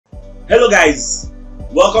Hello guys,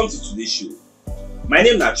 welcome to today's show. My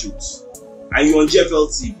name is CHUKS and you're on GFL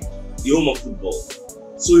TV, the home of football.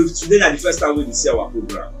 So if today is the first time we see our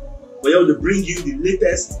program, we are going to bring you the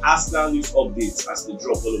latest Arsenal news updates as they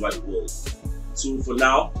drop all over the world. So for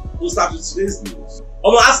now, we'll start with today's news.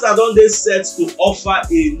 Arsenal don dey set to offer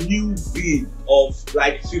a new bid of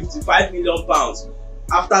like £55 million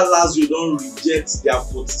after Lazio don reject their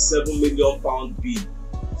 £47 million bid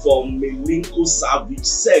for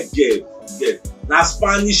Milinkovic-Savic. Na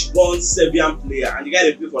Spanish-born Serbian player, and the guy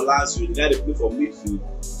dey play for Lazio, the guy dey play for midfield.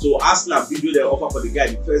 So Arsenal bid wey dem offer for the guy,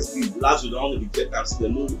 the first bid, Lazio don reject am, so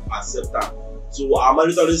dem no accept am. So our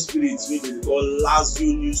monitoring spirit wey dey call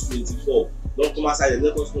Lazio News 24 don come outside and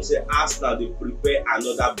let us know say Arsenal dey prepare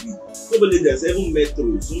another bid. Nobody there's even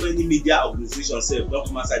Metro, so many media organizations sef don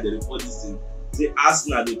come outside dey report this thing. Say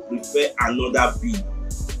Arsenal dey prepare another bid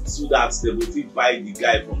so that they go fit buy the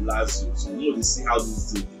guy from Lazio. So we know dey see how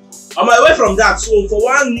this thing dey. Away from that, so for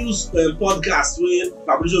one news podcast wey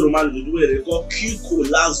Fabrizio Romano dey do, wey they call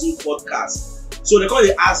CHUKS podcast. So they come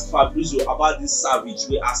dey ask Fabrizio about this Savic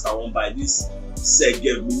wey Arsenal wan buy, this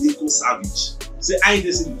Milinkovic-Savic. Say I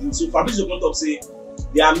ain't see the deal. So Fabrizio come talk say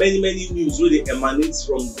there are many news where they emanate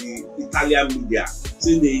from the Italian media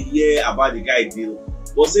saying they hear about the guy deal,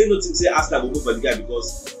 but say no think say Arsenal will go for the guy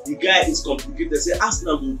because the guy is complicated. Say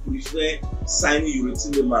Arsenal will prefer signing Yuri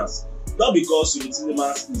Tillemans, not because Yuri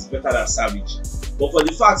Tillemans is better than Savic, but for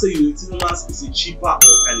the fact that Yuri Tillemans is a cheaper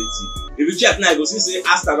alternative. If you check now, you go see say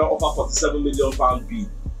Arsenal don offer £47 million bid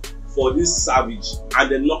for this Savic and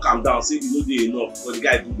then knock him down, say you know they enough for the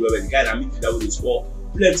guy do well. The guy that midfielder will score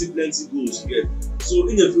plenty goals you get. So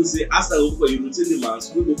in the field say Arsenal go for Yuri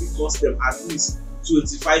Tillemans, wey go fit cost them at least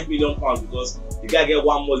 £25 million because the guy get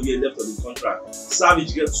 1 more year left on the contract.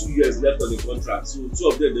 Savic get 2 years left on the contract. So two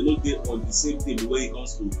of them they no dey on the same table when it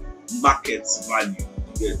comes to market value.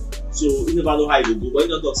 You get. So you never know how it will go. But you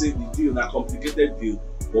don't talk say the deal na complicated deal,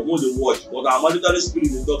 but more they watch. But our monetary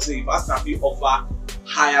spirit dey talk say if Arsenal fit offer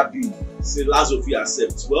higher bid, say Lazio fit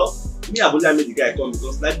accept. Well, me I go let make the guy come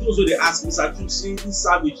because like those who they ask me, Sir, say this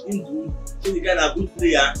Savic in good, say the guy na good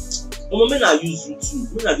player. May I use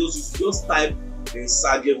YouTube? May I just type in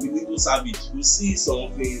Milinkovic-Savic, you see some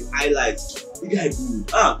of the highlights. The guy good.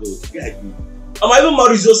 God, the guy good. Even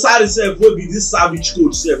Maurizio Sarri sef wey be this Savic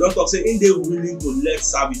coach sef don talk say he dey willing to let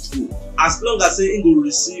Savic go as long as say he go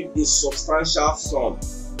receive a substantial sum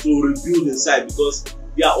to rebuild inside because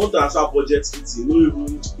their own transfer budget fitting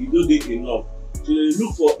no dey enough. So they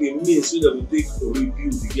look for a means so they will take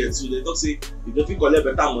rebuild again. So they talk say if they fit collect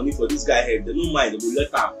better money for this guy head, they no mind, they will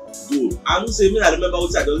let am go. I know say me I remember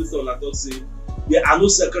what I don listen on talk say there are no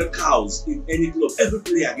sacred cows in any club. Every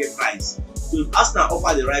player get price. So if Arsenal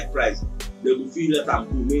offer the right price, they will feel let am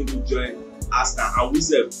go, make him join Arsenal, and we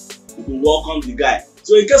sef we go welcome the guy.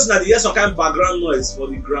 So in case una dey hear some kind of background noise for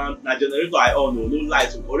the ground, na generator I on no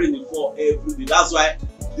light, we already dey fall every day. That's why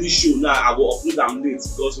this show now I go upload am late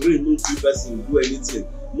because rain no gree person do anything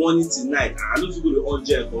morning till night, and I no fit go dey on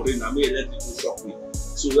gen for rain and make electric go shock me.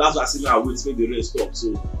 So that's why I say me I wait make the rain stop. So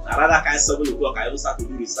na rather kind 7 o'clock I even start to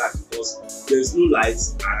do research because there is no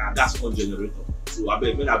lights and that's one generator. So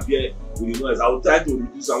abeg when I bear with the noise, I will try to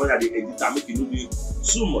reduce am when I dey edit am make e no dey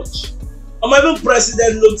too much. Even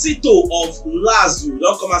President Lotito of Lazio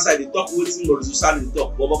don come outside dey talk wetin Maurizio Sarri dey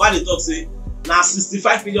talk, but Baba dey talk say na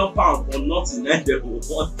 £65 million or nothing dem go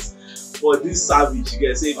want for this Savic. You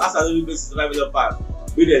get say if Arsenal no pay £65 million,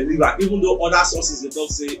 make dem leave am, even though other sources dey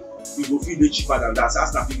talk say e go fit dey cheaper than that. So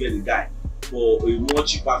Arsenal fit get the guy for a more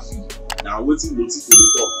cheaper fee. Na wetin Lotito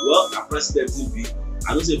dey talk. Well, na president him be.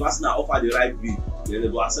 I know say if Arsenal offer the right bid, then they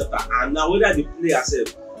go accept am. And now whether the player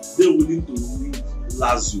sef dey willing to leave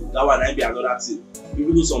Lazio, that one might be another thing.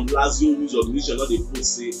 Even though some Lazio news organization don dey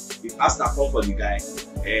post say if Arsenal come for the guy,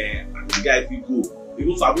 and the guy fit go.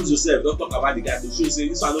 Even Fabrizio sef don talk about the guy to show say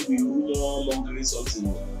this one no be rumor mongering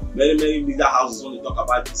something. Many media houses don dey talk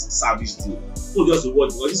about this Savic deal. People just dey watch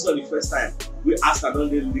because this is not the first time wey Arsenal don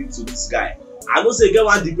dey linked to this guy. I know say e get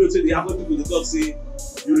one debate wey dey happen, people dey talk say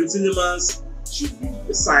Yuri Tillemans should be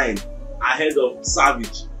signed ahead of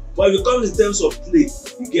Savic. But if it comes in terms of play,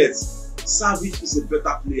 you get Savic is a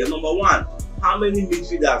better player. Number one, how many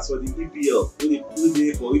midfielders for the EPL, when they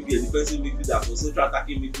play for EPL, defensive midfielders or central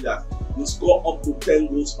attacking midfielders, will score up to 10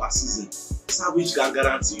 goals per season. Savic can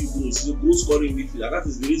guarantee you goals. He's a goal scoring midfielder. That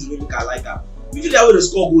is the reason why I like her. Midfielder when they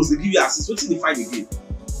score goals, they give you assists. What's the define again?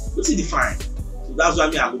 What's the define? So that's why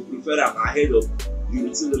I would prefer him ahead of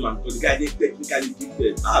Yuri Tillemans because the guy they technically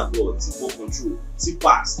gifted. God, see ball control, see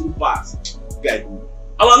pass, through pass. Guy good.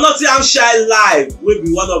 Our Nottinghamshire Live will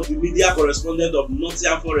be one of the media correspondents of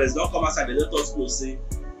Nottingham Forest. Don't come outside and let us know say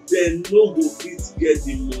dem no go fit get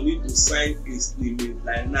the money to sign a Slimane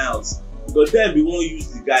like Niles because dem bin wan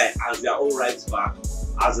use the guy as their own right back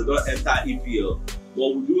as dem don enter EPL.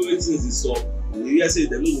 But with the way things dey sup, we hear say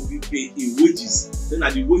dem no go fit pay im wages. Then na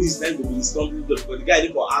the wages na go be the stumbling block because the guy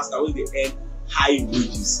dey for Arsenal wey dey earn high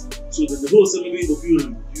wages. So dem dey hope say maybe go fit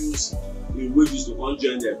reduce im wages to come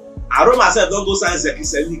join dem. And Roma sef don go sign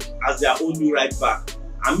Zekiselik as their own new right back.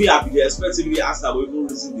 And me, I be expecting the Arsenal will even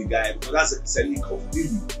reason the guy because that's a selling of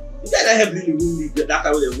Lily. The guy that helped Lily win league, that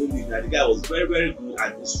time when they win league, the guy was very, very good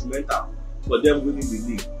and instrumental for them winning the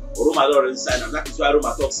league. But Roma don't already sign, and that is why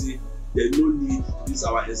Roma talks say they no need this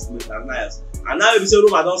our estimate and Niles. And now if you say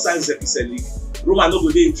Roma don't sign Zekiselik, Roma no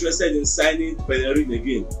go dey interested in signing Bellerin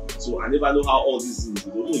again. So I never know how all these things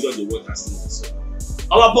they don't know just the work and things.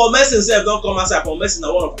 Our Paul Merson himself don't come outside. Paul Merson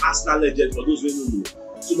is one of Arsenal legends for those who don't know.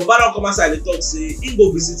 So Baba don come outside, they talk say he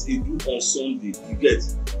go visit Edu on Sunday, you get.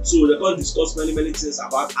 So they can discuss many things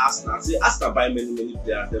about Arsenal. Say Arsenal buy many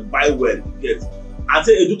players, they buy well, you get. And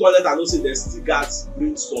say Edu come let her know say they still got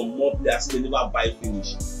bring some more players, so they never buy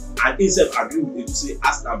finish. And he himself agree with Edu say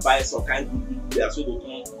Arsenal buy some kind of good players so they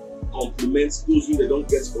can complement those who they don't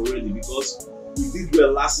get already because we did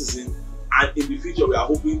well last season and in the future we are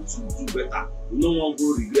hoping to do better. We don't want to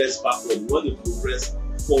go regress backward, we want to progress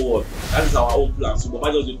forward. That is our own plan. So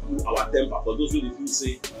Baba just dey cool our temper for those who dey feel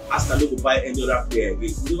say Arsenal no go buy any other player again.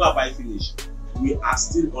 We never buy finish. We are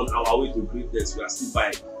still on our way to greatness. We are still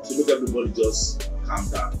buying. So make everybody just calm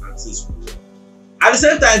down and things will go. At the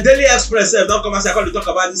same time, Daily Express don't come and say talk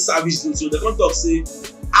about this service thing. So they come talk say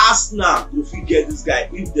Arsenal go fit get this guy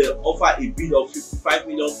if they offer a bid of £55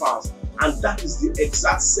 million, and that is the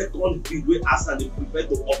exact second bid where Arsenal dey prepare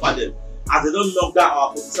to offer them. As they don't knock down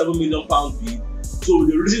our £47 million bid. So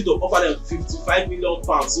the reason to offer them £55 million.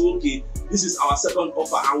 So okay, this is our second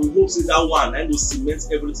offer, and we hope say that one and will cement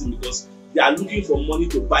everything because they are looking for money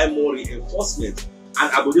to buy more reinforcement. And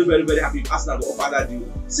I go dey very, very happy if Arsenal will offer that deal.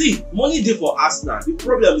 See, money dey for Arsenal. The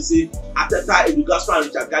problem is say Ateta, Edu Gaspar, and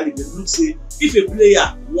Richard Garlic, they look say if a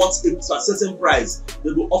player wants a certain price,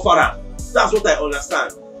 they will offer him. That's what I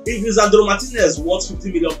understand. If Lisandro Martinez wants £50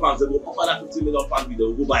 million, they will offer that £50 million bid, they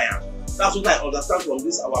will go buy him. That's what I understand from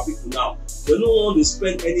this our people now. They don't want to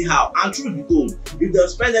spend anyhow. And truth be told, if they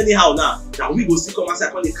spend anyhow now we go still come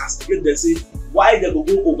outside and they castigate them say why they go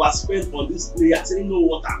overspend on this player, saying no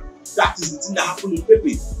water. That is the thing that happened with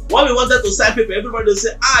Pepe. When we wanted to sign Pepe, everybody will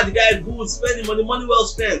say, the guy is good, spending money well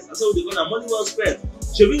spent. I said, they're gonna money well spent.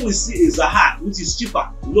 Shevin we see a Zaha, which is cheaper.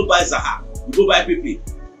 We go buy Zaha, we go buy Pepe.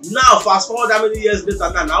 Now, fast forward how many years later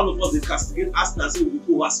now all of us they castigate Arsenal and say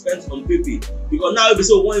we overspent on Pepe. Because now if they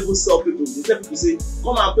say we won't even sell people, they tell people say,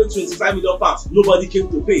 come and pay £25 million. Nobody came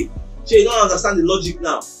to pay. So you don't understand the logic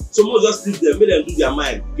now. So more just leave them, make them do their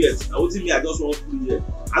mind. Get. I would think me I just want to free them.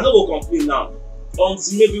 I don't go complain now.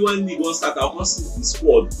 Until maybe when league won't start, I'll come see the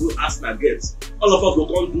squad who Arsenal gets. All of us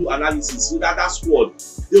will come do analysis with that squad.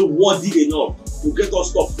 They're worthy enough to get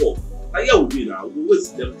us top 4. And here we be now. We'll wait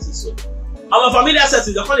till them see so. Our familiar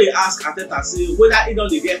settings, they come ask Ateta say whether he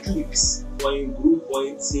don't get clicks for a group or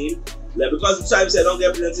a team. Like because sometimes they don't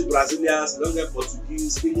get plenty Brazilians, they don't get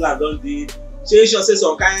Portuguese, England don't do. Change say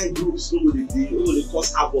some kind of groups no go dey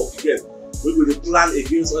cause havoc again. We go dey plan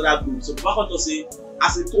against other groups. So Baba to say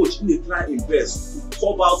as a coach, he dey try invest to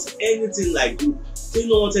cover out anything like group. So you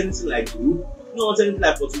don't want anything like group, you don't want anything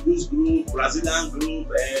like Portuguese group, Brazilian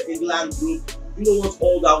group, England group. You don't want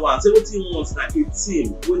all that one. Say what you want na a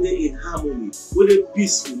team where they in harmony, where they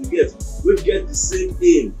peaceful, we get the same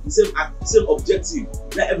aim, the same objective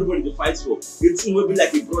that everybody dey fight for. A team will be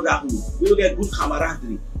like a brotherhood. We will get good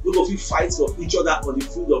camaraderie. We go fit fight for each other on the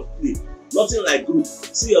field of play. Nothing like group.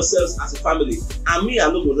 See yourselves as a family. And me,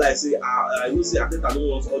 I'm not gonna lie, say I know say I think I don't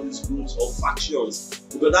want all these groups or factions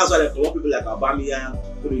because that's why they come up people like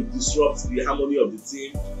Aubameyang who disrupt the harmony of the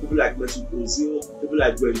team. People like Mesut Ozil, people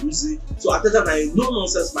like Guendouzi. So I think I'm a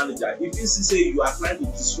no-nonsense manager. If you see say you are trying to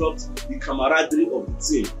disrupt the camaraderie of the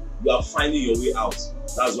team, you are finding your way out.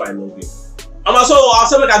 That's why I love him. And also,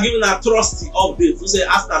 I'll make a giving a trusty update. We say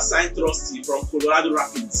Arsenal signed trusty from Colorado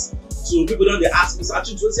Rapids. So people don't they ask me, so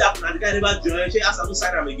what's happening? And the guy never joined. She asked to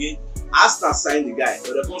sign him again. Arsenal signed the guy,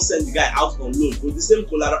 but they can't send the guy out on loan with the same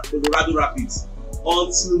Colorado Rapids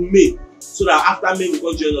until May. So that after May we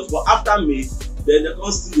can join us. But after May, then they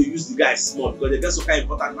can still use the guy small because they get some kind of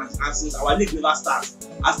important match. And since our league never starts,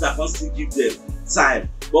 Arsenal can still give them time.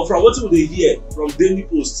 But from what we hear from Daily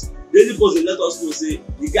Post, they let us know say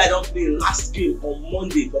the guy don't play last game on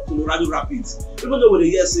Monday for Colorado Rapids. Even though when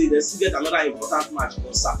they hear say they still get another important match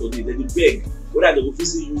on Saturday, they beg whether they will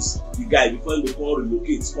physically use the guy before they can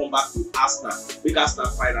relocate, come back to Arsenal, make Arsenal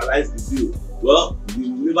finalize the deal. Well, we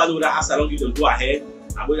will never know that Arsenal don't give them go ahead.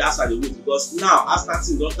 I go Arsenal dey win because now Arsenal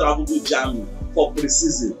team don travel go Germany for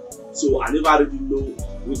pre-season. So I never really know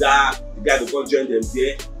whether the guy go come join them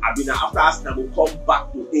there. I mean, after Arsenal go come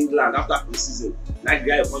back to England after pre-season, like the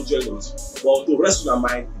guy go come join us. But to rest of our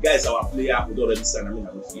mind, the guy is our player. We don't already sign. I mean,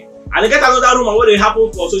 I don't fear. And they get another rumor where they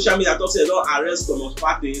happen for social media. Talk say they don't arrest Thomas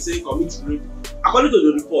Partey, say he commit rape. According to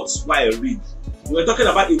the reports, why I read, we were talking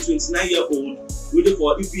about a 29-year-old waiting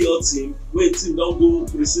for EPL team, where a team don't go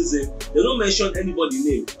pre-season. They don't mention anybody's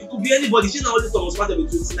name. It could be anybody. She's not only Thomas Partey,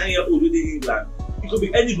 but 29-year-old within England. It could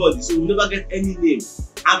be anybody, so we'll never get any name.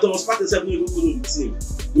 And Thomas Partey said, no, even follow the team.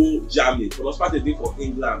 Go Germany. Thomas Partey did for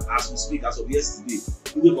England as we speak, as of yesterday.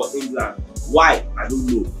 He did for England. Why? I don't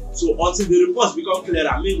know. So until the reports become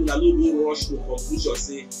clearer, maybe we no go rush to conclusion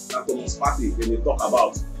say that Thomas Partey when they talk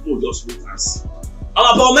about, we'll just wait and see.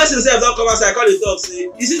 But Messi himself don't come outside, call the talk,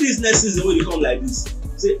 say, you see this next season when they come like this?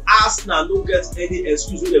 Say Arsenal no get any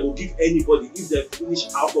excuse wey they will give anybody if they finish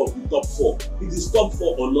out of the top 4. It is top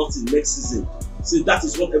 4 or nothing next season. So that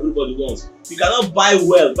is what everybody wants. You cannot buy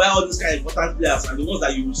well, buy all these kind of important players and the ones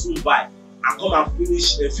that you will soon buy and come and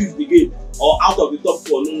finish 5th the game or out of the top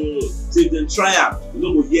 4. No. So if they try am, you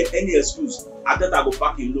no go hear any excuse. Ateta go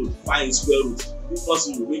pack him load, find him square root. If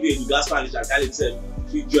possible, maybe the gas Spanish and carry himself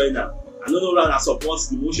fit join am. I no know run and support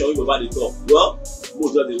the motion wey Baba dey talk. Well,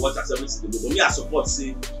 most of them watch as everything dey go. But me I support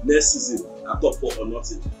say next season na top 4 or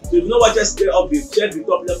nothing. So if you no watch just stay update, check the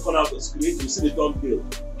top left corner of the screen to see the thumbnail.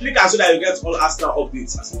 Click am so that you get all Arsenal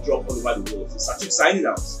updates as they drop all over the world. So CHUKS signing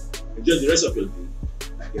out. Enjoy the rest of your day.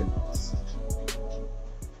 Like